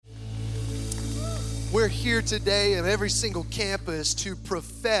We're here today at every single campus to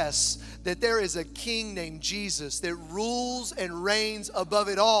profess that there is a king named Jesus that rules and reigns above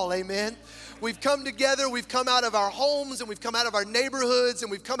it all, amen? We've come together, we've come out of our homes and we've come out of our neighborhoods and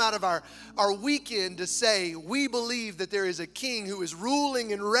we've come out of our weekend to say we believe that there is a king who is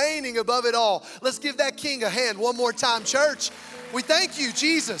ruling and reigning above it all. Let's give that king a hand one more time, church. We thank you,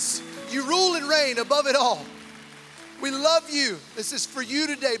 Jesus. You rule and reign above it all. We love you. This is for you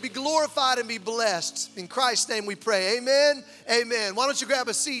today. Be glorified and be blessed. In Christ's name we pray. Amen. Amen. Why don't you grab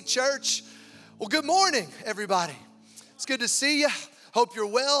a seat, church? Well, good morning, everybody. It's good to see you. Hope you're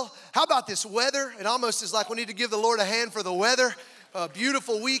well. How about this weather? It almost is like we need to give the Lord a hand for the weather. A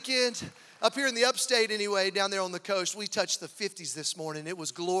beautiful weekend. Up here in the upstate anyway, down there on the coast, we touched the 50s this morning. It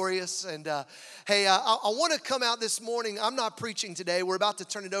was glorious. And hey, I want to come out this morning. I'm not preaching today. We're about to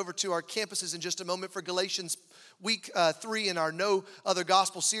turn it over to our campuses in just a moment for Galatians week 3 in our No Other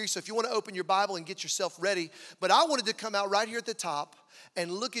Gospel series. So if you want to open your Bible and get yourself ready. But I wanted to come out right here at the top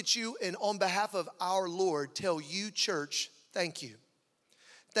and look at you and on behalf of our Lord, tell you, church, thank you.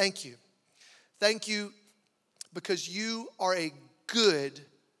 Thank you. Thank you because you are a good,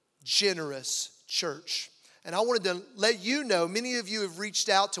 generous church. And I wanted to let you know, many of you have reached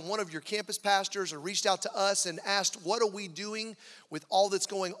out to one of your campus pastors or reached out to us and asked, what are we doing with all that's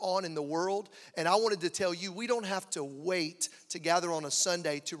going on in the world? And I wanted to tell you, we don't have to wait to gather on a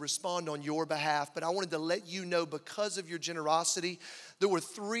Sunday to respond on your behalf. But I wanted to let you know, because of your generosity, there were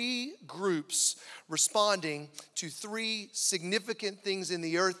 3 groups responding to 3 significant things in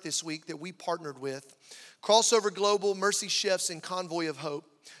the earth this week that we partnered with. Crossover Global, Mercy Chefs, and Convoy of Hope.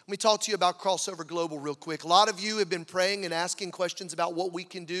 Let me talk to you about Crossover Global real quick. A lot of you have been praying and asking questions about what we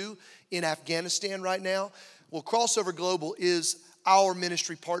can do in Afghanistan right now. Well, Crossover Global is our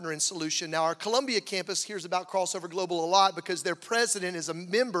ministry partner and solution. Now, our Columbia campus hears about Crossover Global a lot because their president is a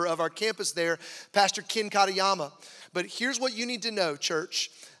member of our campus there, Pastor Ken Katayama. But here's what you need to know,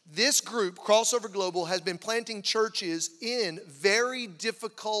 church. This group, Crossover Global, has been planting churches in very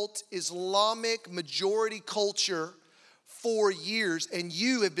difficult Islamic majority culture for years, and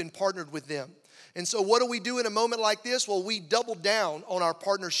you have been partnered with them. And so what do we do in a moment like this? Well, we double down on our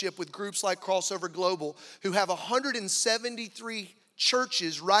partnership with groups like Crossover Global, who have 173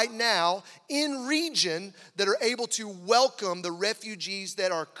 churches right now in region that are able to welcome the refugees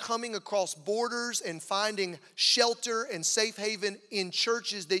that are coming across borders and finding shelter and safe haven in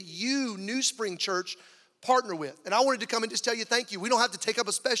churches that you, New Spring Church, partner with. And I wanted to come and just tell you thank you. We don't have to take up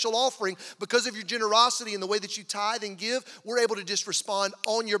a special offering because of your generosity and the way that you tithe and give. We're able to just respond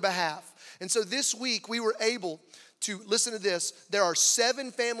on your behalf. And so this week we were able to, listen to this, there are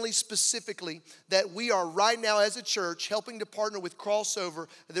 7 families specifically that we are right now as a church helping to partner with Crossover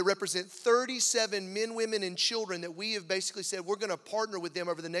that represent 37 men, women, and children that we have basically said we're going to partner with them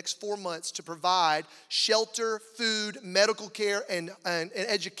over the next 4 months to provide shelter, food, medical care, and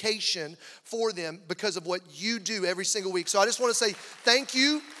education for them because of what you do every single week. So I just want to say thank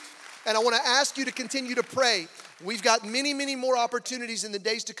you, and I want to ask you to continue to pray. We've got many, many more opportunities in the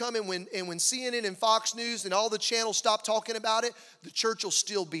days to come, and when CNN and Fox News and all the channels stop talking about it, the church will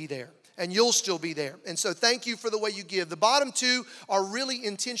still be there, and you'll still be there. And so thank you for the way you give. The bottom 2 are really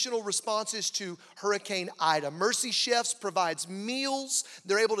intentional responses to Hurricane Ida. Mercy Chefs provides meals.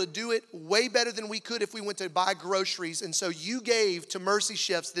 They're able to do it way better than we could if we went to buy groceries. And so you gave to Mercy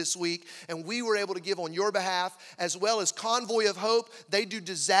Chefs this week, and we were able to give on your behalf, as well as Convoy of Hope. They do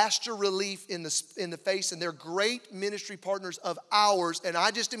disaster relief in the face, and they're great ministry partners of ours. And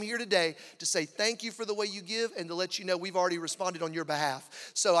I just am here today to say thank you for the way you give and to let you know we've already responded on your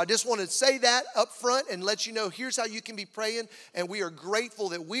behalf. So I just want to say that up front and let you know here's how you can be praying. And we are grateful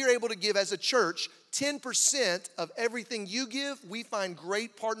that we are able to give as a church 10% of everything you give. We find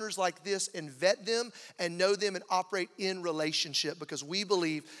great partners like this and vet them and know them and operate in relationship because we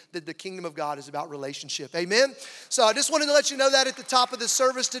believe that the kingdom of God is about relationship. Amen? So I just wanted to let you know that at the top of the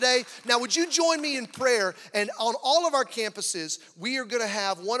service today. Now, would you join me in prayer? And on all of our campuses, we are going to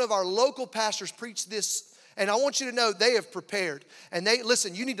have one of our local pastors preach this. And I want you to know they have prepared. And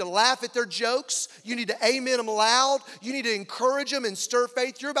listen, you need to laugh at their jokes. You need to amen them loud. You need to encourage them and stir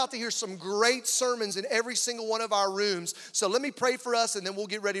faith. You're about to hear some great sermons in every single one of our rooms. So let me pray for us and then we'll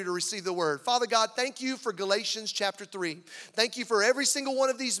get ready to receive the word. Father God, thank you for Galatians chapter 3. Thank you for every single one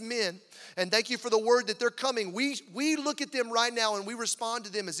of these men. And thank you for the word that they're coming. We look at them right now and we respond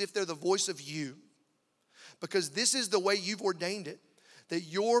to them as if they're the voice of you. Because this is the way you've ordained it. that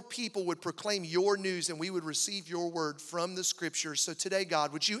your people would proclaim your news and we would receive your word from the scriptures. So today,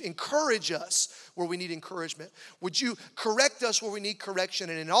 God, would you encourage us where we need encouragement? Would you correct us where we need correction?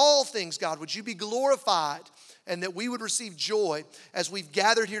 And in all things, God, would you be glorified and that we would receive joy as we've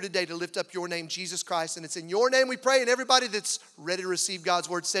gathered here today to lift up your name, Jesus Christ. And it's in your name we pray. And everybody that's ready to receive God's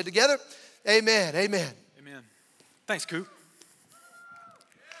word said together, amen, amen. Amen. Thanks, Coop.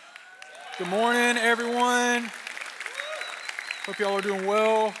 Good morning, everyone. Hope y'all are doing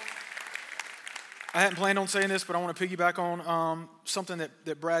well. I hadn't planned on saying this, but I want to piggyback on something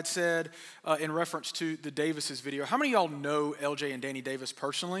that Brad said in reference to the Davis's video. How many of y'all know LJ and Danny Davis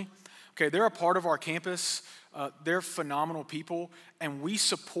personally? Okay, they're a part of our campus. They're phenomenal people, and we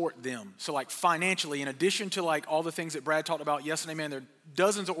support them. So like financially, in addition to like all the things that Brad talked about yesterday, man, there are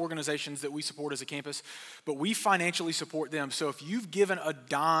dozens of organizations that we support as a campus, but we financially support them. So if you've given a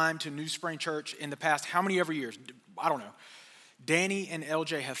dime to New Spring Church in the past, how many ever years? I don't know. Danny and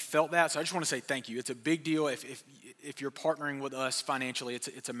LJ have felt that, so I just want to say thank you. It's a big deal if you're partnering with us financially.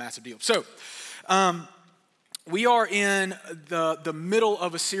 It's a massive deal. So, we are in the middle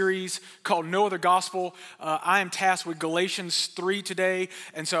of a series called No Other Gospel. I am tasked with Galatians 3 today,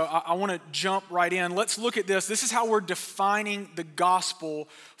 and so I want to jump right in. Let's look at this. This is how we're defining the gospel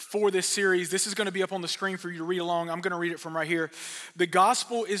for this series. This is going to be up on the screen for you to read along. I'm going to read it from right here. The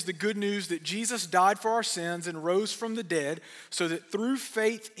gospel is the good news that Jesus died for our sins and rose from the dead so that through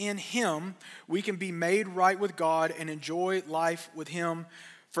faith in him, we can be made right with God and enjoy life with him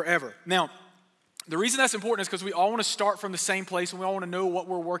forever. Now, the reason that's important is because we all want to start from the same place and we all want to know what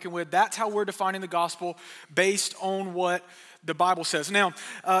we're working with. That's how we're defining the gospel based on what the Bible says. Now,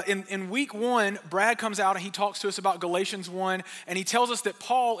 in week 1, Brad comes out and he talks to us about Galatians 1, and he tells us that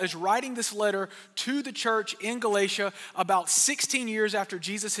Paul is writing this letter to the church in Galatia about 16 years after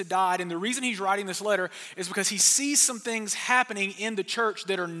Jesus had died. And the reason he's writing this letter is because he sees some things happening in the church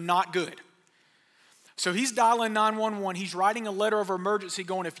that are not good. So he's dialing 911. He's writing a letter of emergency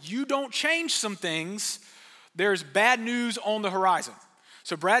going, if you don't change some things, there's bad news on the horizon.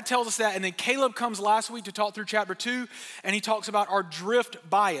 So Brad tells us that, and then Caleb comes last week to talk through chapter 2, and he talks about our drift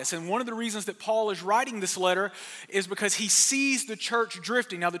bias. And one of the reasons that Paul is writing this letter is because he sees the church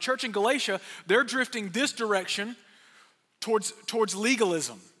drifting. Now, the church in Galatia, they're drifting this direction towards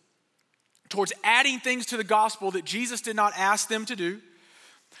legalism, towards adding things to the gospel that Jesus did not ask them to do.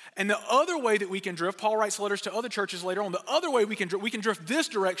 And the other way that we can drift, Paul writes letters to other churches later on, the other way we can drift this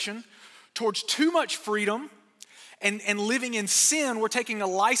direction towards too much freedom and living in sin. We're taking a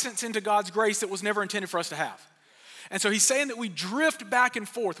license into God's grace that was never intended for us to have. And so he's saying that we drift back and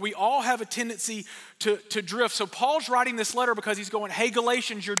forth. We all have a tendency to drift. So Paul's writing this letter because he's going, hey,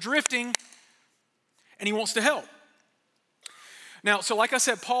 Galatians, you're drifting, and he wants to help. Now, so like I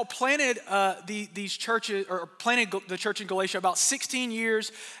said, Paul planted these churches, or planted the church in Galatia about 16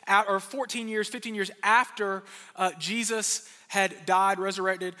 years, or 14 years, 15 years after Jesus had died,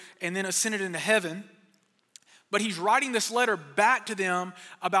 resurrected, and then ascended into heaven. But he's writing this letter back to them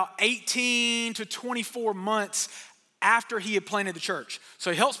about 18 to 24 months after he had planted the church.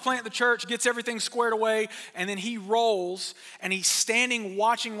 So he helps plant the church, gets everything squared away, and then he rolls, and he's standing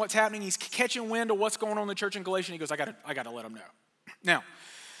watching what's happening. He's catching wind of what's going on in the church in Galatia, and he goes, I gotta let them know. Now,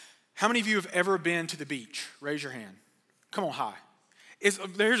 how many of you have ever been to the beach? Raise your hand. Come on, high. Here's a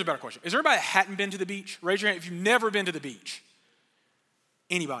better question. Is there anybody that hadn't been to the beach? Raise your hand if you've never been to the beach.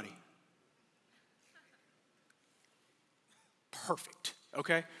 Anybody? Perfect,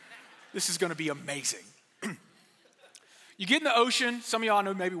 okay? This is gonna be amazing. You get in the ocean, some of y'all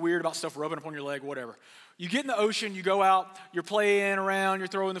know maybe weird about stuff rubbing up on your leg, whatever. You get in the ocean, you go out, you're playing around, you're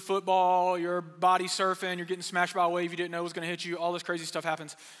throwing the football, you're body surfing, you're getting smashed by a wave you didn't know was going to hit you, all this crazy stuff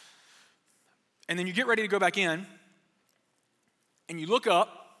happens. And then you get ready to go back in, and you look up,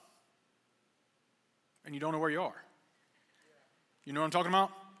 and you don't know where you are. You know what I'm talking about?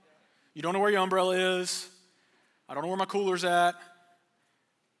 You don't know where your umbrella is. I don't know where my cooler's at.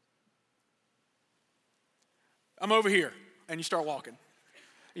 I'm over here, and you start walking.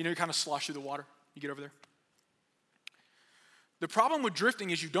 You know, you kind of slosh through the water. You get over there. The problem with drifting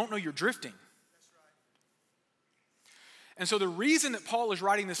is you don't know you're drifting. And so the reason that Paul is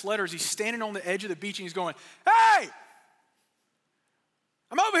writing this letter is he's standing on the edge of the beach and he's going, hey,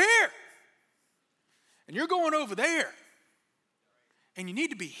 I'm over here. And you're going over there. And you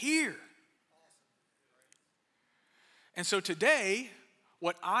need to be here. And so today,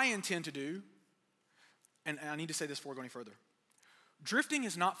 what I intend to do, and I need to say this before I go any further, drifting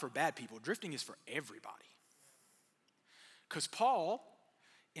is not for bad people. Drifting is for everybody. Because Paul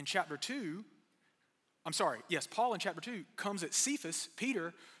in chapter 2 comes at Cephas,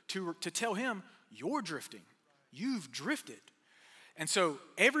 Peter, to tell him, you're drifting. You've drifted. And so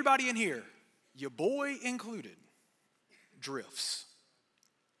everybody in here, your boy included, drifts.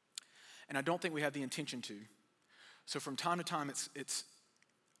 And I don't think we have the intention to. So from time to time, it's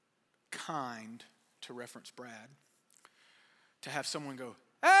kind to reference Brad, to have someone go,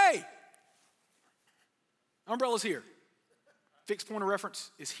 hey, umbrella's here. Fixed point of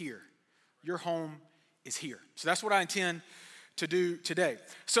reference is here. Your home is here. So that's what I intend to do today.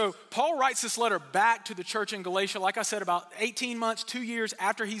 So Paul writes this letter back to the church in Galatia, like I said, about 18 months, 2 years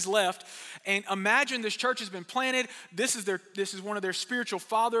after he's left. And imagine this church has been planted. This is one of their spiritual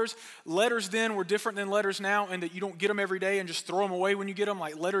fathers. Letters then were different than letters now, in that you don't get them every day and just throw them away when you get them.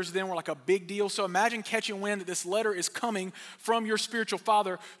 Like letters then were like a big deal. So imagine catching wind that this letter is coming from your spiritual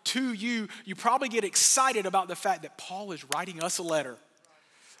father to you. You probably get excited about the fact that Paul is writing us a letter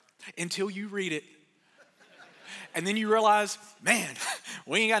until you read it. And then you realize, man,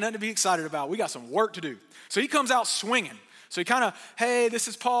 we ain't got nothing to be excited about. We got some work to do. So he comes out swinging. So he kind of, hey, this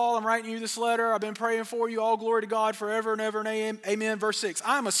is Paul. I'm writing you this letter. I've been praying for you. All glory to God forever and ever and amen. Verse 6,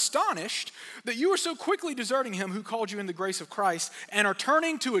 I am astonished that you are so quickly deserting him who called you in the grace of Christ and are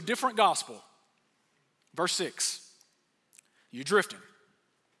turning to a different gospel. Verse 6, you're drifting.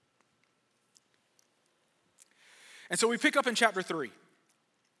 And so we pick up in chapter 3.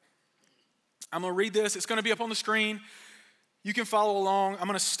 I'm going to read this. It's going to be up on the screen. You can follow along. I'm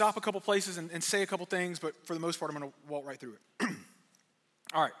going to stop a couple places and say a couple things, but for the most part, I'm going to walk right through it.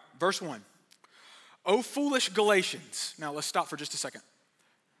 All right, verse 1. O foolish Galatians. Now, let's stop for just a second.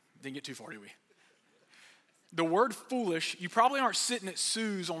 Didn't get too far, did we? The word foolish, you probably aren't sitting at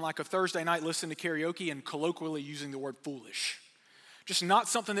Sue's on like a Thursday night listening to karaoke and colloquially using the word foolish. Just not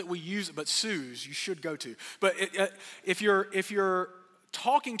something that we use, but Sue's you should go to. But if you're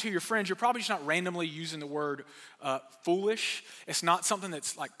talking to your friends, you're probably just not randomly using the word foolish. It's not something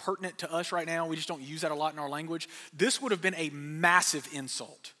that's like pertinent to us right now. We just don't use that a lot in our language. This would have been a massive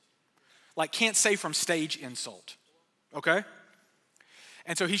insult. Like can't say from stage insult. Okay?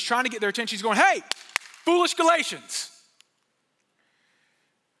 And so he's trying to get their attention. He's going, hey, foolish Galatians.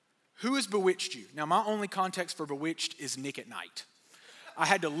 Who has bewitched you? Now, my only context for bewitched is Nick at Night. I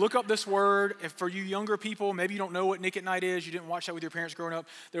had to look up this word. And for you younger people, maybe you don't know what Nick at Night is. You didn't watch that with your parents growing up.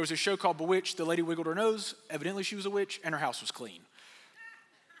 There was a show called Bewitched. The lady wiggled her nose. Evidently, she was a witch, and her house was clean.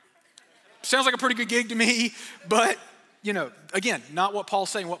 Sounds like a pretty good gig to me, but, again, not what Paul's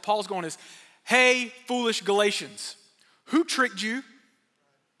saying. What Paul's going is, hey, foolish Galatians, who tricked you?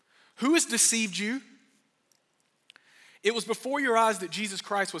 Who has deceived you? It was before your eyes that Jesus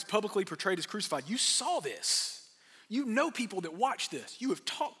Christ was publicly portrayed as crucified. You saw this. You know people that watch this. You have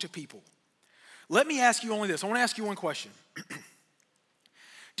talked to people. Let me ask you only this. I want to ask you one question.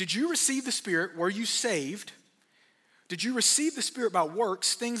 Did you receive the Spirit? Were you saved? Did you receive the Spirit by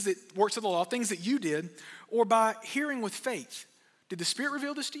works of the law, things that you did, or by hearing with faith? Did the Spirit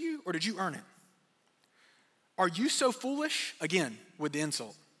reveal this to you, or did you earn it? Are you so foolish? Again, with the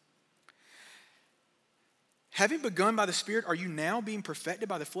insult. Having begun by the Spirit, are you now being perfected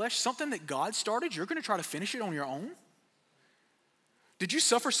by the flesh? Something that God started, you're going to try to finish it on your own? Did you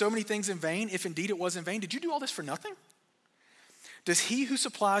suffer so many things in vain, if indeed it was in vain? Did you do all this for nothing? Does he who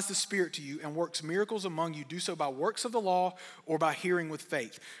supplies the Spirit to you and works miracles among you do so by works of the law or by hearing with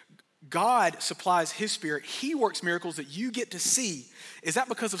faith? God supplies his Spirit. He works miracles that you get to see. Is that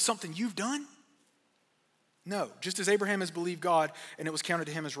because of something you've done? No. Just as Abraham has believed God and it was counted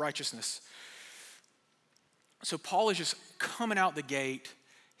to him as righteousness. So Paul is just coming out the gate.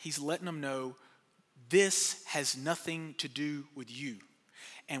 He's letting them know this has nothing to do with you.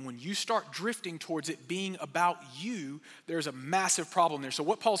 And when you start drifting towards it being about you, there's a massive problem there. So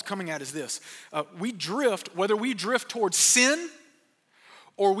what Paul's coming at is this. Whether we drift towards sin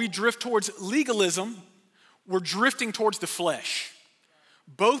or we drift towards legalism, we're drifting towards the flesh.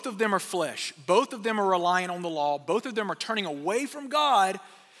 Both of them are flesh. Both of them are relying on the law. Both of them are turning away from God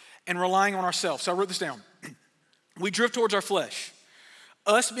and relying on ourselves. So I wrote this down. We drift towards our flesh.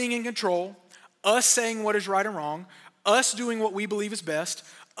 Us being in control, us saying what is right and wrong, us doing what we believe is best,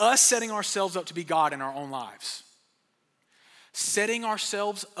 us setting ourselves up to be God in our own lives. Setting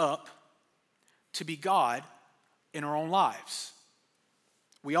ourselves up to be God in our own lives.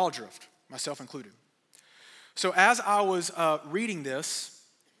 We all drift, myself included. So as I was reading this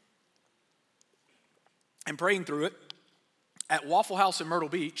and praying through it at Waffle House in Myrtle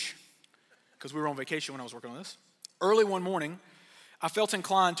Beach, because we were on vacation when I was working on this, early one morning, I felt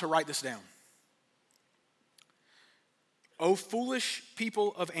inclined to write this down. O foolish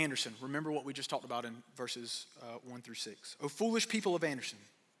people of Anderson. Remember what we just talked about in verses 1 through 6. O foolish people of Anderson.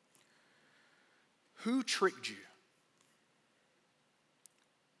 Who tricked you?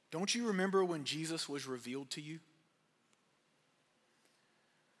 Don't you remember when Jesus was revealed to you?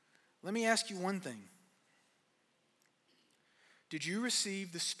 Let me ask you one thing. Did you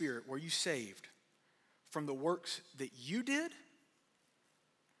receive the Spirit, were you saved from the works that you did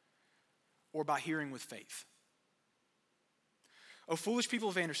or by hearing with faith? Oh, foolish people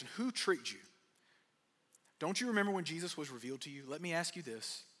of Anderson, who tricked you? Don't you remember when Jesus was revealed to you? Let me ask you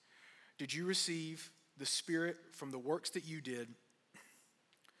this. Did you receive the Spirit from the works that you did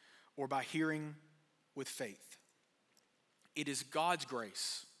or by hearing with faith? It is God's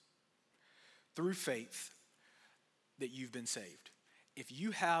grace through faith that you've been saved. If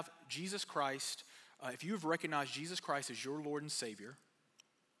you have Jesus Christ, if you have recognized Jesus Christ as your Lord and Savior,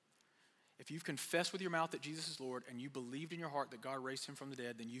 if you've confessed with your mouth that Jesus is Lord and you believed in your heart that God raised him from the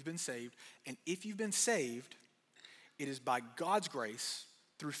dead, then you've been saved. And if you've been saved, it is by God's grace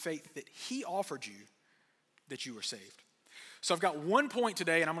through faith that he offered you that you were saved. So I've got one point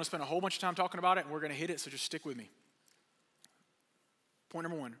today, and I'm going to spend a whole bunch of time talking about it, and we're going to hit it, so just stick with me. Point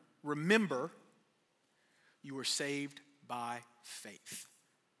number one, remember you were saved by faith.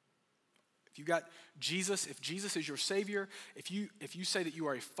 If you got Jesus, if Jesus is your Savior, if you say that you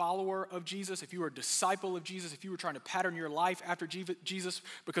are a follower of Jesus, if you are a disciple of Jesus, if you were trying to pattern your life after Jesus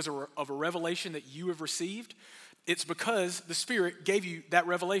because of a revelation that you have received, it's because the Spirit gave you that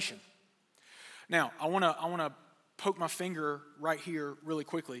revelation. Now, I want to poke my finger right here really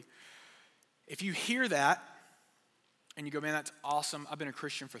quickly. If you hear that and you go, man, that's awesome. I've been a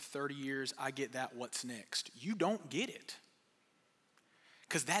Christian for 30 years. I get that. What's next? You don't get it.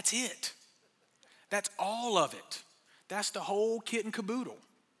 Because that's it. That's all of it. That's the whole kit and caboodle.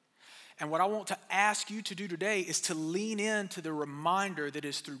 And what I want to ask you to do today is to lean into the reminder that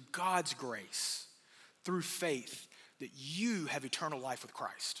is through God's grace, through faith, that you have eternal life with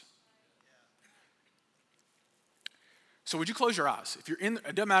Christ. So would you close your eyes? If you're in,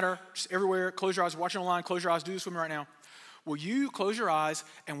 it doesn't matter, just everywhere, close your eyes, watching online, close your eyes, do this with me right now. Will you close your eyes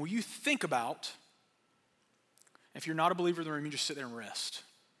and will you think about, if you're not a believer in the room, you just sit there and rest.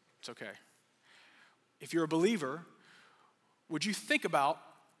 It's okay. If you're a believer, would you think about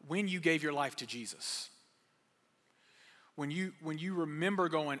when you gave your life to Jesus? When you remember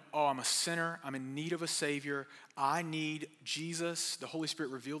going, oh, I'm a sinner, I'm in need of a Savior, I need Jesus, the Holy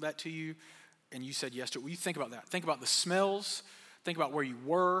Spirit revealed that to you, and you said yes to it. Will you think about that? Think about the smells, think about where you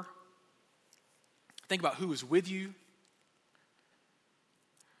were, think about who was with you.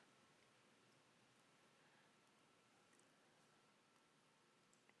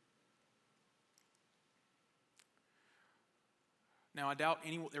 Now, I doubt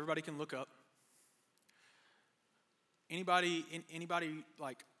everybody can look up. Anybody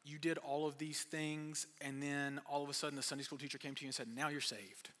like you did all of these things and then all of a sudden the Sunday school teacher came to you and said, now you're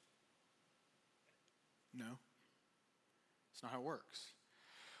saved. No, that's not how it works.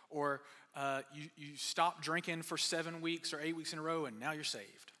 Or you stopped drinking for 7 weeks or 8 weeks in a row and now you're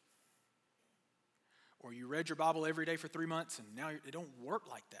saved. Or you read your Bible every day for 3 months and now it don't work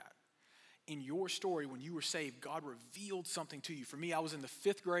like that. In your story, when you were saved, God revealed something to you. For me, I was in the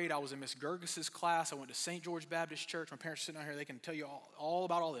 5th grade. I was in Miss Gergis's class. I went to St. George Baptist Church. My parents are sitting out here. They can tell you all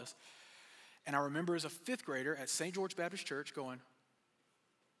about all this. And I remember as a 5th grader at St. George Baptist Church going,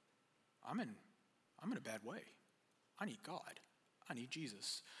 I'm in a bad way. I need God. I need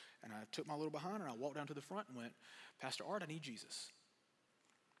Jesus. And I took my little behind and I walked down to the front and went, Pastor Art, I need Jesus.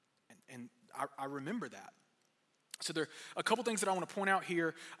 And I remember that. So there are a couple things that I want to point out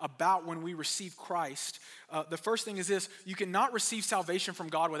here about when we receive Christ. The first thing is this: you cannot receive salvation from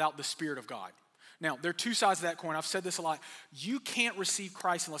God without the Spirit of God. Now, there are two sides of that coin. I've said this a lot. You can't receive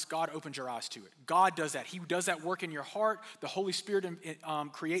Christ unless God opens your eyes to it. God does that. He does that work in your heart. The Holy Spirit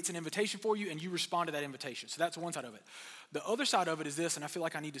creates an invitation for you, and you respond to that invitation. So that's one side of it. The other side of it is this, and I feel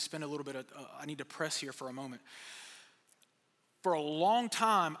like I need to spend a little bit of, I need to press here for a moment. For a long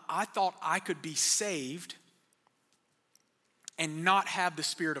time, I thought I could be saved and not have the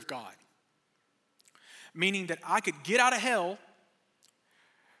Spirit of God. Meaning that I could get out of hell,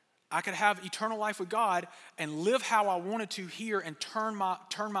 I could have eternal life with God and live how I wanted to here and turn my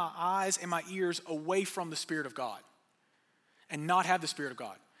eyes and my ears away from the Spirit of God and not have the Spirit of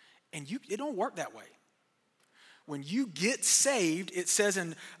God. And it don't work that way. When you get saved, it says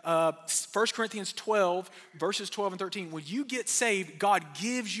in 1 Corinthians 12, verses 12 and 13, when you get saved, God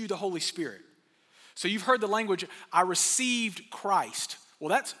gives you the Holy Spirit. So you've heard the language, I received Christ. Well,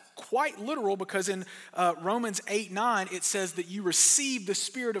 that's quite literal because in Romans 8:9, it says that you receive the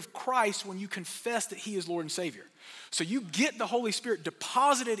Spirit of Christ when you confess that He is Lord and Savior. So you get the Holy Spirit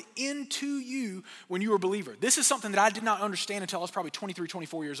deposited into you when you were a believer. This is something that I did not understand until I was probably 23,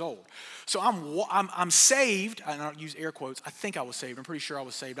 24 years old. So I'm saved. I don't use air quotes. I think I was saved. I'm pretty sure I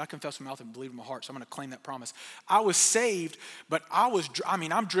was saved. I confess with my mouth and believe in my heart, so I'm going to claim that promise. I was saved, but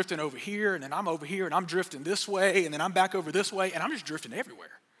I'm drifting over here, and then I'm over here, and I'm drifting this way, and then I'm back over this way, and I'm just drifting everywhere.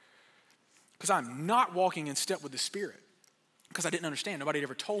 Because I'm not walking in step with the Spirit. Because I didn't understand. Nobody had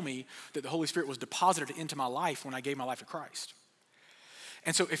ever told me that the Holy Spirit was deposited into my life when I gave my life to Christ.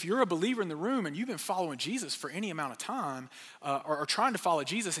 And so if you're a believer in the room and you've been following Jesus for any amount of time or trying to follow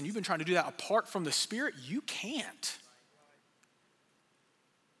Jesus and you've been trying to do that apart from the Spirit, you can't.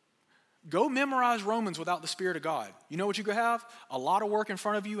 Go memorize Romans without the Spirit of God. You know what you could have? A lot of work in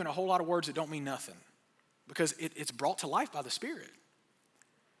front of you and a whole lot of words that don't mean nothing. Because it's brought to life by the Spirit.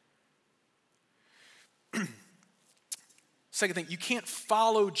 Second thing, you can't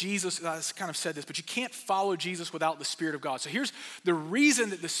follow Jesus. I kind of said this, but you can't follow Jesus without the Spirit of God. So here's the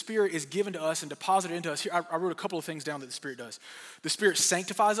reason that the Spirit is given to us and deposited into us. Here, I wrote a couple of things down that the Spirit does. The Spirit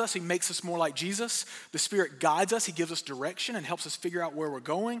sanctifies us. He makes us more like Jesus. The Spirit guides us. He gives us direction and helps us figure out where we're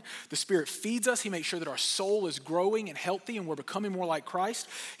going. The Spirit feeds us. He makes sure that our soul is growing and healthy and we're becoming more like Christ.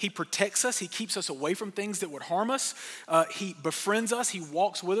 He protects us. He keeps us away from things that would harm us. He befriends us. He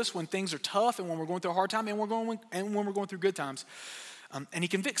walks with us when things are tough and when we're going through a hard time and when we're going through good times. And he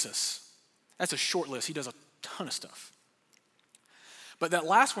convicts us. That's a short list. He does a ton of stuff. But that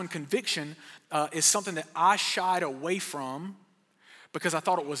last one, conviction, is something that I shied away from because I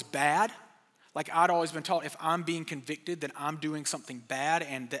thought it was bad. Like I'd always been taught if I'm being convicted, then I'm doing something bad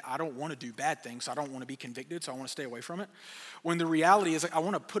and that I don't want to do bad things. So I don't want to be convicted, so I want to stay away from it. When the reality is I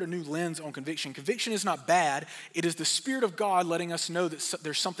want to put a new lens on conviction. Conviction is not bad. It is the Spirit of God letting us know that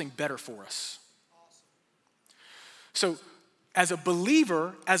there's something better for us. So as a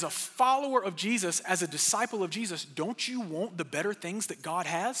believer, as a follower of Jesus, as a disciple of Jesus, don't you want the better things that God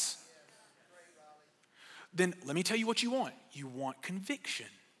has? Then let me tell you what you want. You want conviction.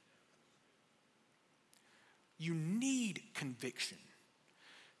 You need conviction.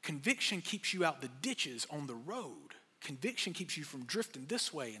 Conviction keeps you out the ditches on the road. Conviction keeps you from drifting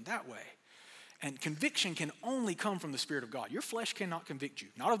this way and that way. And conviction can only come from the Spirit of God. Your flesh cannot convict you,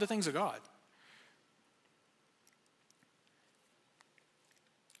 not of the things of God.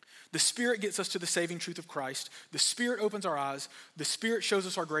 The Spirit gets us to the saving truth of Christ. The Spirit opens our eyes. The Spirit shows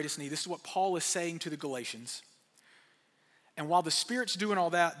us our greatest need. This is what Paul is saying to the Galatians. And while the Spirit's doing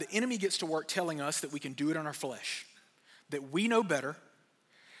all that, the enemy gets to work telling us that we can do it in our flesh, that we know better.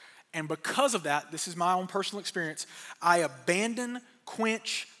 And because of that, this is my own personal experience, I abandon,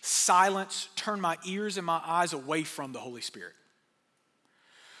 quench, silence, turn my ears and my eyes away from the Holy Spirit.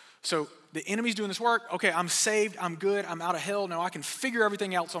 So the enemy's doing this work. Okay, I'm saved. I'm good. I'm out of hell. Now I can figure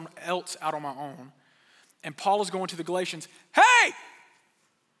everything else out on my own. And Paul is going to the Galatians. Hey,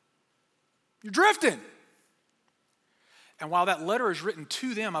 you're drifting. And while that letter is written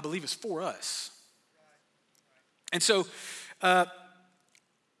to them, I believe it's for us. And so I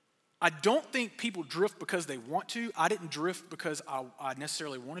don't think people drift because they want to. I didn't drift because I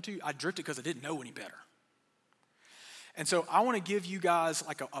necessarily wanted to. I drifted because I didn't know any better. And so I want to give you guys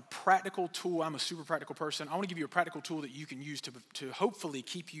like a practical tool. I'm a super practical person. I want to give you a practical tool that you can use to hopefully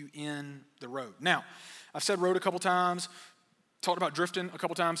keep you in the road. Now, I've said road a couple times, talked about drifting a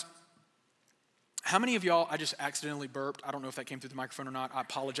couple times. How many of y'all, I just accidentally burped. I don't know if that came through the microphone or not. I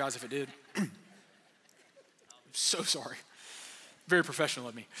apologize if it did. So sorry. Very professional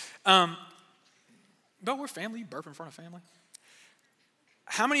of me. But we're family. You burp in front of family.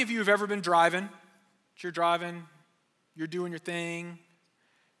 How many of you have ever been driving? You're driving. You're doing your thing,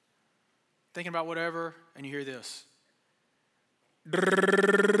 thinking about whatever, and you hear this.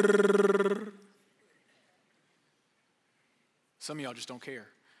 Some of y'all just don't care.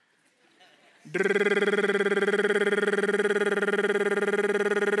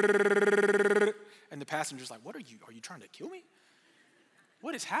 And the passenger's like, what are you trying to kill me?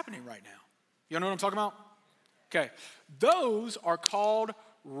 What is happening right now? Y'all know what I'm talking about? Okay, those are called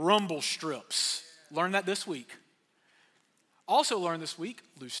rumble strips. Learned that this week. Also learned this week,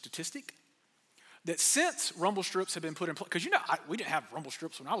 loose statistic, that since rumble strips have been put in place, because we didn't have rumble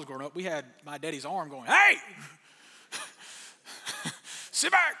strips when I was growing up. We had my daddy's arm going, hey,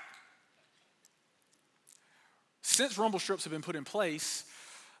 sit back. Since rumble strips have been put in place,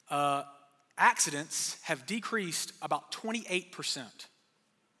 accidents have decreased about 28%.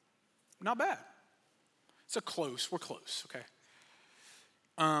 Not bad. We're close, okay?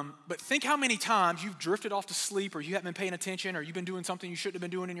 But think how many times you've drifted off to sleep or you haven't been paying attention or you've been doing something you shouldn't have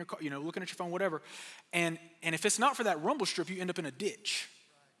been doing in your car, looking at your phone, whatever. And if it's not for that rumble strip, you end up in a ditch.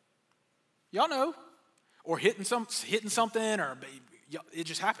 Y'all know. or hitting something, or it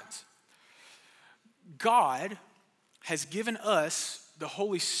just happens. God has given us the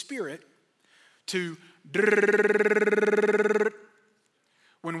Holy Spirit to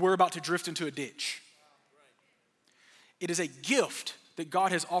when we're about to drift into a ditch. It is a gift that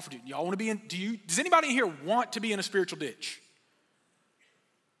God has offered you. Y'all want to be in? Does anybody in here want to be in a spiritual ditch?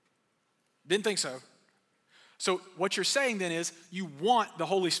 Didn't think so. So what you're saying then is you want the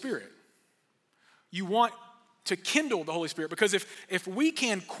Holy Spirit. You want to kindle the Holy Spirit, because if we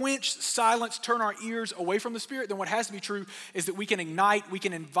can quench, silence, turn our ears away from the Spirit, then what has to be true is that we can ignite, we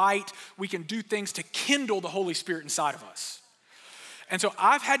can invite, we can do things to kindle the Holy Spirit inside of us. And so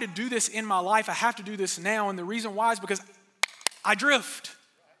I've had to do this in my life. I have to do this now, and the reason why is because I drift.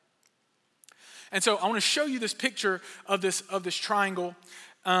 And so I want to show you this picture of this triangle.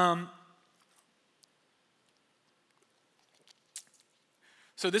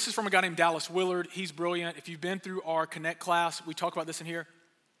 So this is from a guy named Dallas Willard. He's brilliant. If you've been through our Connect class, we talk about this in here.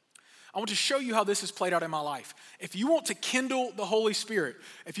 I want to show you how this has played out in my life. If you want to kindle the Holy Spirit,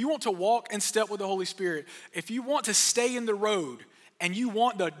 if you want to walk and step with the Holy Spirit, if you want to stay in the road and you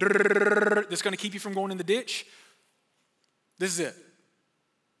want the that's going to keep you from going in the ditch, this is it.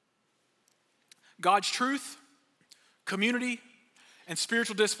 God's truth, community, and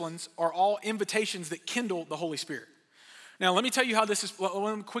spiritual disciplines are all invitations that kindle the Holy Spirit. Now, let me tell you how this is.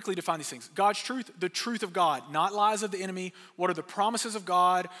 Let me quickly define these things. God's truth, the truth of God, not lies of the enemy. What are the promises of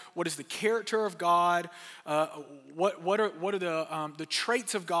God? What is the character of God? What are the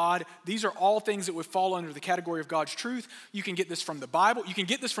traits of God? These are all things that would fall under the category of God's truth. You can get this from the Bible. You can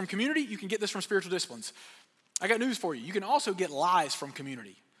get this from community. You can get this from spiritual disciplines. I got news for you. You can also get lies from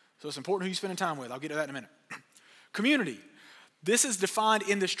community. So it's important who you're spending time with. I'll get to that in a minute. Community. This is defined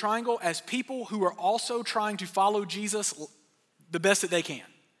in this triangle as people who are also trying to follow Jesus the best that they can.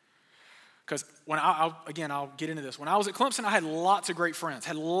 Because I'll get into this. When I was at Clemson, I had lots of great friends.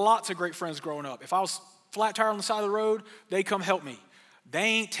 Growing up. If I was flat tire on the side of the road, they come help me. They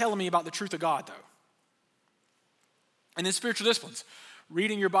ain't telling me about the truth of God, though. And then spiritual disciplines.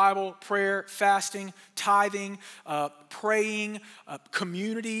 Reading your Bible, prayer, fasting, tithing, praying,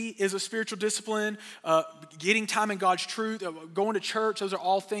 community is a spiritual discipline, getting time in God's truth, going to church. Those are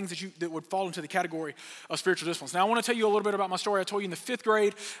all things that would fall into the category of spiritual disciplines. Now, I want to tell you a little bit about my story. I told you in the 5th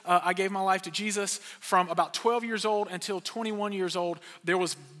grade, I gave my life to Jesus. From about 12 years old until 21 years old, there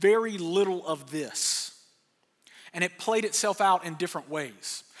was very little of this. And it played itself out in different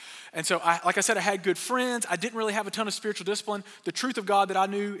ways. And so, like I said, I had good friends. I didn't really have a ton of spiritual discipline. The truth of God that I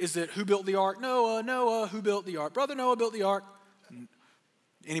knew is that who built the ark? Noah, who built the ark? Brother Noah built the ark.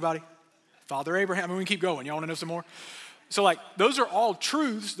 Anybody? Father Abraham. I mean, we can keep going. Y'all want to know some more? So, those are all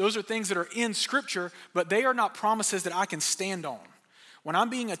truths. Those are things that are in Scripture, but they are not promises that I can stand on. When I'm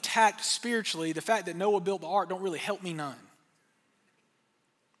being attacked spiritually, the fact that Noah built the ark don't really help me none.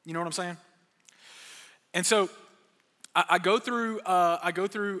 You know what I'm saying? And so, I go through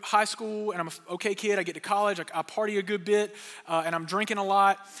high school, and I'm an okay kid. I get to college, I party a good bit, and I'm drinking a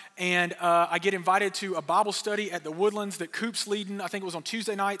lot. And I get invited to a Bible study at the Woodlands that Coop's leading. I think it was on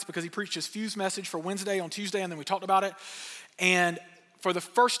Tuesday nights because he preached his Fuse message for Wednesday on Tuesday, and then we talked about it. And for the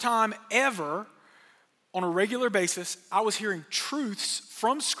first time ever, on a regular basis, I was hearing truths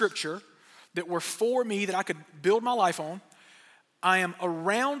from Scripture that were for me that I could build my life on. I am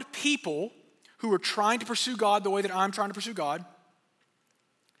around people who are trying to pursue God the way that I'm trying to pursue God.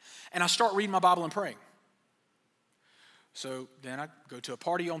 And I start reading my Bible and praying. So then I go to a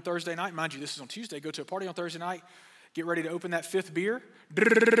party on Thursday night. Mind you, this is on Tuesday. Go to a party on Thursday night. Get ready to open that 5th beer. It's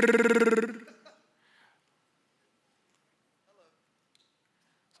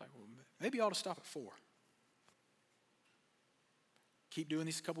like, well, maybe I ought to stop at 4. Keep doing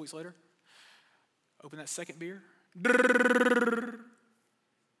these a couple weeks later. Open that 2nd beer.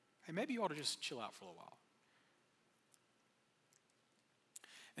 Hey, maybe you ought to just chill out for a little while.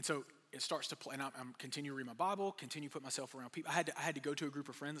 And so it starts to play, and I'm continue to read my Bible, continue to put myself around people. I had to go to a group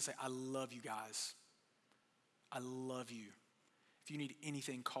of friends and say, I love you guys. I love you. If you need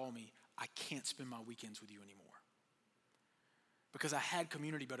anything, call me. I can't spend my weekends with you anymore. Because I had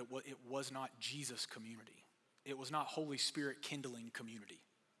community, but it was not Jesus community. It was not Holy Spirit kindling community.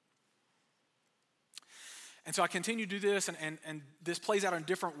 And so I continue to do this, and this plays out in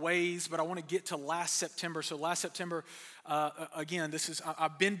different ways, but I want to get to last September. So last September, again,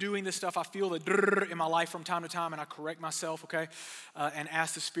 I've been doing this stuff. I feel the drrr in my life from time to time, and I correct myself, okay, and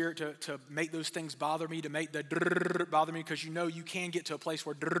ask the Spirit to make those things bother me, to make the drrr bother me, because you know you can get to a place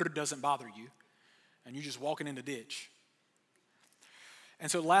where drrr doesn't bother you, and you're just walking in the ditch. And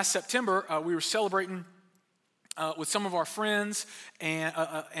so last September, we were celebrating with some of our friends and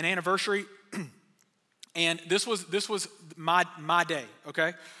an anniversary. And this was my day,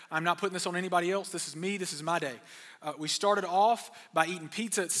 okay? I'm not putting this on anybody else. This is me. This is my day. We started off by eating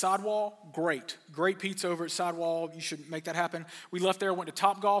pizza at Sidewall. Great pizza over at Sidewall. You should make that happen. We left there, went to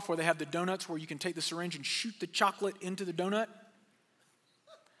Topgolf, where they have the donuts where you can take the syringe and shoot the chocolate into the donut.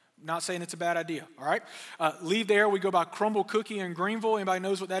 Not saying it's a bad idea, all right? Leave there, we go by Crumble Cookie in Greenville. Anybody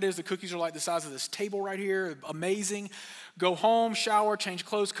knows what that is? The cookies are like the size of this table right here, amazing. Go home, shower, change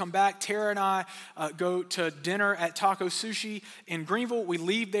clothes, come back. Tara and I go to dinner at Taco Sushi in Greenville. We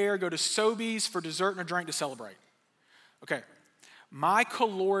leave there, go to Sobeys for dessert and a drink to celebrate. Okay, my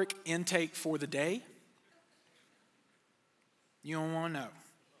caloric intake for the day, you don't want to know.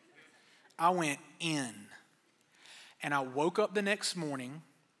 I went in, and I woke up the next morning,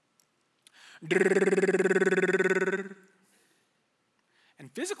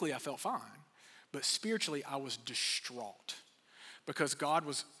 and physically I felt fine, but spiritually I was distraught because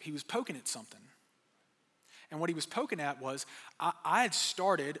he was poking at something. And what he was poking at was I had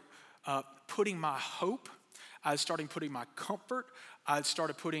started putting my hope, I had started putting my comfort, I had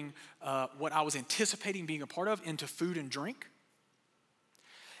started putting what I was anticipating being a part of into food and drink.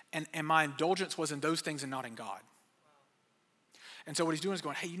 And my indulgence was in those things and not in God. And so what he's doing is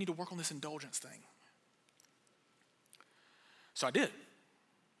going, hey, you need to work on this indulgence thing. So I did.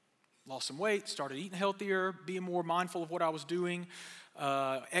 Lost some weight, started eating healthier, being more mindful of what I was doing,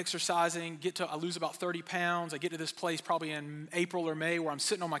 exercising. I lose about 30 pounds. I get to this place probably in April or May where I'm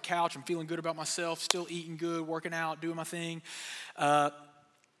sitting on my couch. I'm feeling good about myself, still eating good, working out, doing my thing.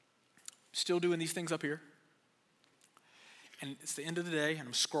 Still doing these things up here. And it's the end of the day, and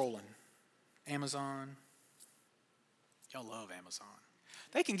I'm scrolling. Amazon. Y'all love Amazon.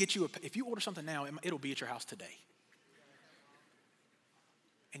 They can get you, if you order something now, it'll be at your house today.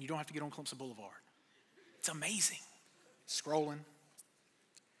 And you don't have to get on Clemson Boulevard. It's amazing. Scrolling.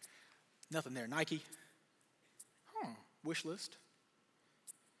 Nothing there. Nike. Wish list.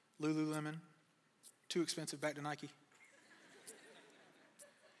 Lululemon. Too expensive. Back to Nike.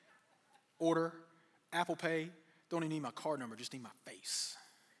 Order. Apple Pay. Don't even need my card number. Just need my face.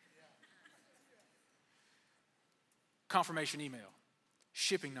 Confirmation email,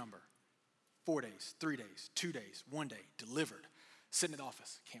 shipping number, 4 days, 3 days, 2 days, 1 day, delivered. Sitting in the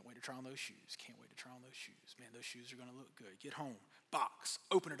office, can't wait to try on those shoes. Can't wait to try on those shoes. Man, those shoes are going to look good. Get home, box,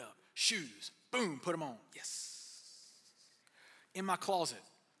 open it up, shoes, boom, put them on. Yes. In my closet,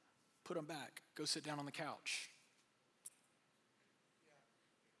 put them back, go sit down on the couch.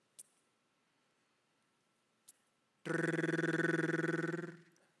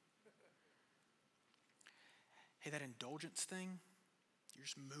 Hey, that indulgence thing, you're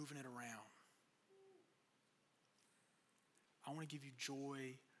just moving it around. I want to give you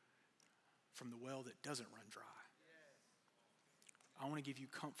joy from the well that doesn't run dry. I want to give you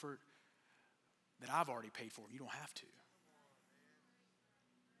comfort that I've already paid for. You don't have to.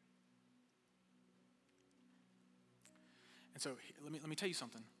 And so let me tell you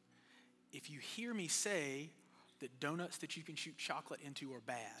something. If you hear me say that donuts that you can shoot chocolate into are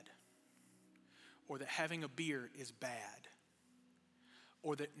bad, or that having a beer is bad,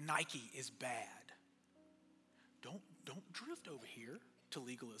 or that Nike is bad, don't drift over here to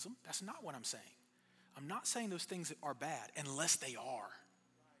legalism. That's not what I'm saying. I'm not saying those things that are bad unless they are.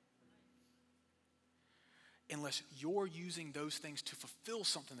 Unless you're using those things to fulfill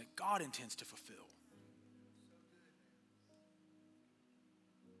something that God intends to fulfill.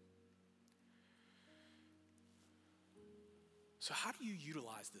 So how do you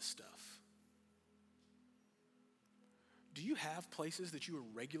utilize this stuff? Do you have places that you are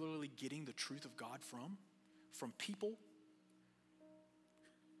regularly getting the truth of God from? From people?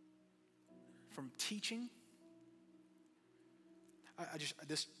 From teaching?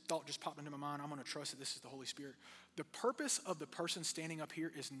 This thought just popped into my mind. I'm going to trust that this is the Holy Spirit. The purpose of the person standing up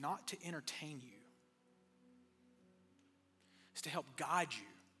here is not to entertain you. It's to help guide you.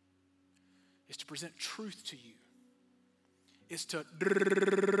 It's to present truth to you. It's to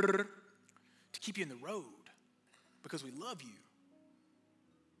keep you in the road because we love you.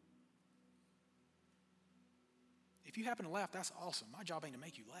 If you happen to laugh, that's awesome. My job ain't to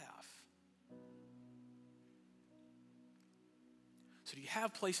make you laugh. So do you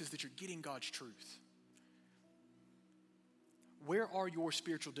have places that you're getting God's truth? Where are your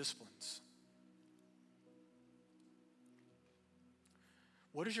spiritual disciplines?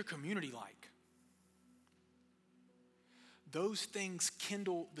 What is your community like? Those things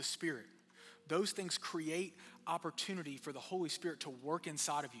kindle the Spirit. Those things create opportunity for the Holy Spirit to work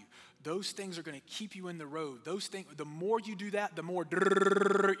inside of you. Those things are going to keep you in the road. Those things, the more you do that, the more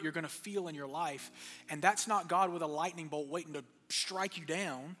you're going to feel in your life. And that's not God with a lightning bolt waiting to strike you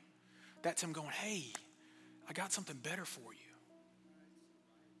down. That's him going, hey, I got something better for you.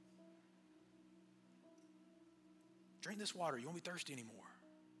 Drink this water. You won't be thirsty anymore.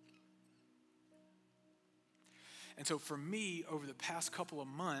 And so for me, over the past couple of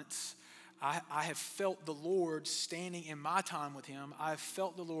months, I have felt the Lord standing in my time with him. I've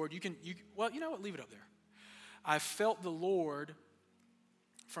felt the Lord. Well, you know what? Leave it up there. I've felt the Lord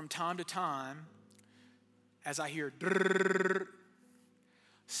from time to time as I hear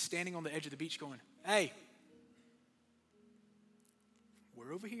standing on the edge of the beach going, hey,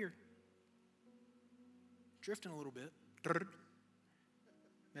 we're over here. Drifting a little bit.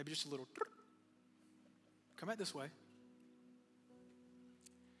 Maybe just a little. Come out this way.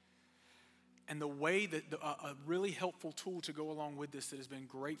 And the way that a really helpful tool to go along with this that has been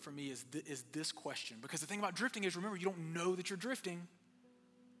great for me is this question. Because the thing about drifting is, remember, you don't know that you're drifting.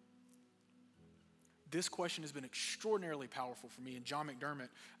 This question has been extraordinarily powerful for me. And John McDermott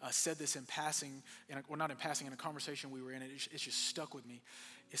said this in passing, not in passing, in a conversation we were in. It's just stuck with me.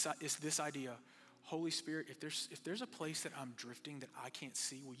 It's this idea, Holy Spirit, if there's a place that I'm drifting that I can't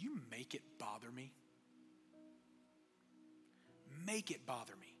see, will you make it bother me? Make it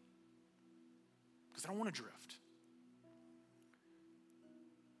bother me. Because I don't want to drift.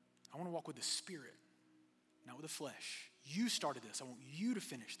 I want to walk with the Spirit, not with the flesh. You started this. I want you to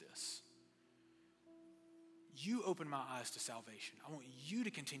finish this. You opened my eyes to salvation. I want you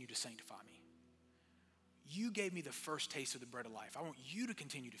to continue to sanctify me. You gave me the first taste of the bread of life. I want you to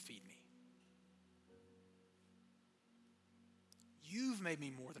continue to feed me. You've made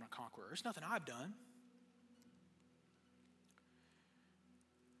me more than a conqueror. There's nothing I've done.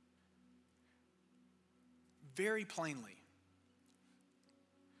 Very plainly,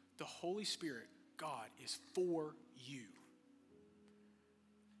 the Holy Spirit, God, is for you.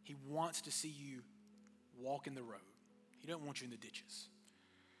 He wants to see you walk in the road. He doesn't want you in the ditches.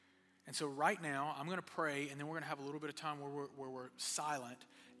 And so right now, I'm going to pray, and then we're going to have a little bit of time where we're silent.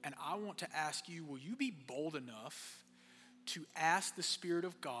 And I want to ask you, will you be bold enough to ask the Spirit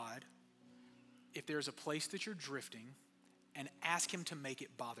of God if there's a place that you're drifting and ask him to make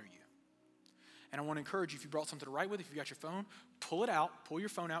it bother you? And I want to encourage you, if you brought something to write with, if you got your phone, pull it out, pull your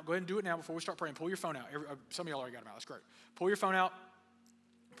phone out. Go ahead and do it now before we start praying. Pull your phone out. Some of y'all already got them out. That's great. Pull your phone out,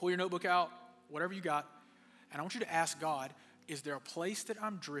 pull your notebook out, whatever you got. And I want you to ask God, is there a place that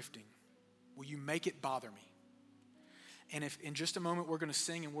I'm drifting? Will you make it bother me? And if in just a moment we're going to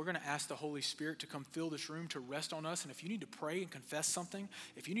sing and we're going to ask the Holy Spirit to come fill this room, to rest on us. And if you need to pray and confess something,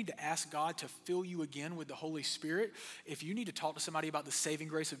 if you need to ask God to fill you again with the Holy Spirit, if you need to talk to somebody about the saving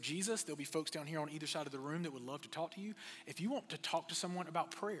grace of Jesus, there'll be folks down here on either side of the room that would love to talk to you. If you want to talk to someone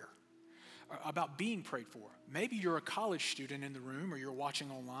about prayer, about being prayed for, maybe you're a college student in the room or you're watching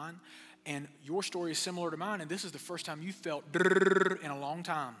online and your story is similar to mine and this is the first time you felt in a long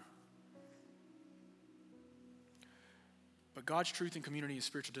time. But God's truth and community and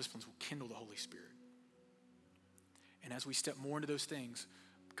spiritual disciplines will kindle the Holy Spirit. And as we step more into those things,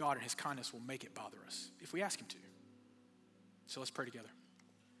 God in his kindness will make it bother us if we ask him to. So let's pray together.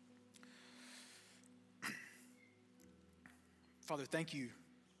 Father, thank you.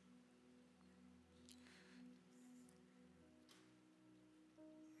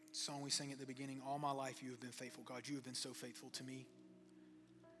 Song we sang at the beginning, all my life you have been faithful. God, you have been so faithful to me.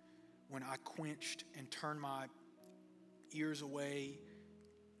 When I quenched and turned my ears away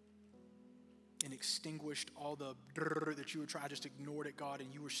and extinguished all the that you were trying, I just ignored it, God,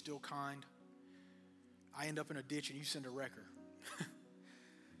 and you were still kind. I end up in a ditch and you send a wrecker.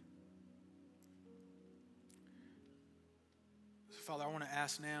 So Father, I want to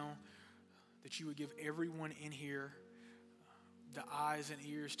ask now that you would give everyone in here the eyes and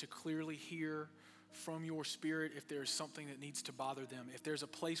ears to clearly hear from your Spirit if there's something that needs to bother them, if there's a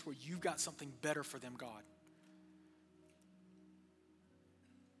place where you've got something better for them, God.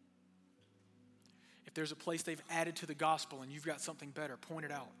 If there's a place they've added to the gospel and you've got something better, point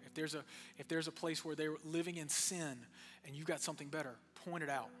it out. If there's a place where they're living in sin and you've got something better, point it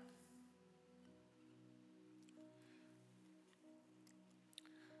out.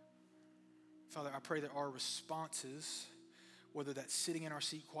 Father, I pray that our responses, whether that's sitting in our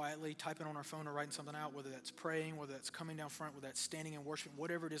seat quietly, typing on our phone or writing something out, whether that's praying, whether that's coming down front, whether that's standing and worshiping,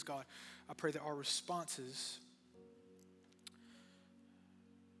 whatever it is, God, I pray that our responses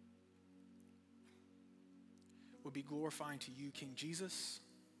would be glorifying to you, King Jesus.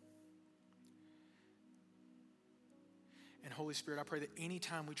 And Holy Spirit, I pray that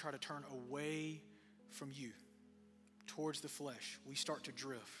anytime we try to turn away from you towards the flesh, we start to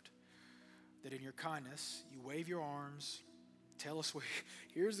drift, that in your kindness, you wave your arms, tell us where,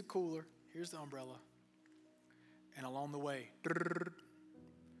 here's the cooler, here's the umbrella, and along the way,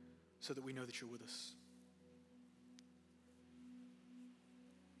 so that we know that you're with us.